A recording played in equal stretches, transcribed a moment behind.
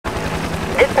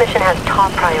This mission has top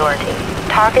priority.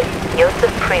 Target Yosef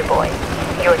Preboy.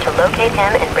 You're to locate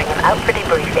him and bring him out for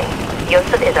debriefing.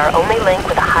 Yosef is our only link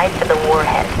with a heist to the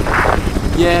warhead.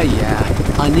 Yeah.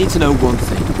 I need to know one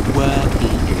thing. Where he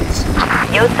is.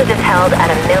 Yosef is held at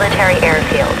a military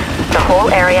airfield. The whole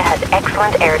area has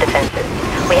excellent air defenses.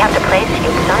 We have to place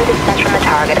you some distance from the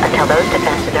target until those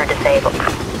defenses are disabled.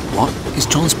 What? Is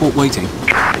transport waiting?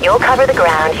 You'll cover the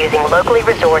ground using locally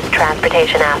resourced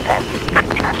transportation assets.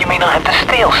 You mean I have to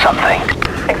steal something?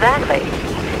 Exactly.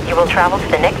 You will travel to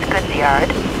the next goods yard.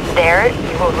 There,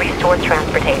 you will resource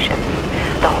transportation.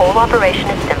 The whole operation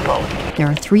is simple. There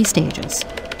are 3 stages.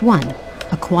 1.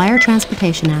 Acquire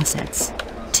transportation assets.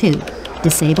 2.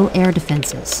 Disable air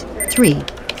defenses. 3.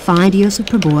 Find Yosef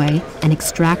Preboy and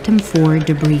extract him for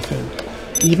debriefing.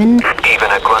 Even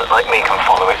a grunt like me can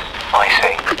follow it. I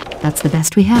see. That's the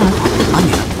best we have.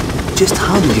 Anya, just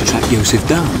how did you track Yosef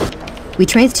down? We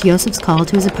traced Yosef's call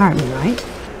to his apartment,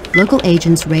 right? Local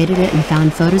agents raided it and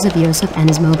found photos of Yosef and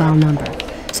his mobile number.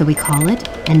 So we call it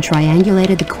and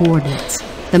triangulated the coordinates.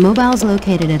 The mobile is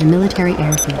located at a military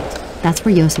airfield. That's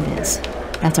where Yosef is.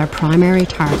 That's our primary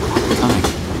target. Fine.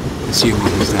 Assuming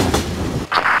he's there.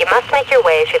 You must make your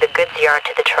way through the goods yard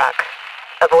to the truck.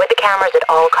 Avoid the cameras at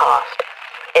all cost.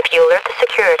 If you alert the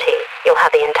security, you'll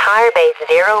have the entire base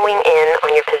zeroing in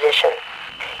on your position.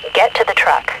 Get to the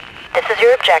truck. This is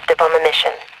your objective on the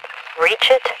mission.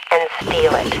 Reach it and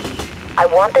steal it. I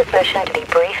want this mission to be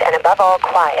brief and above all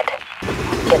quiet.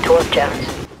 Get to work, Jones.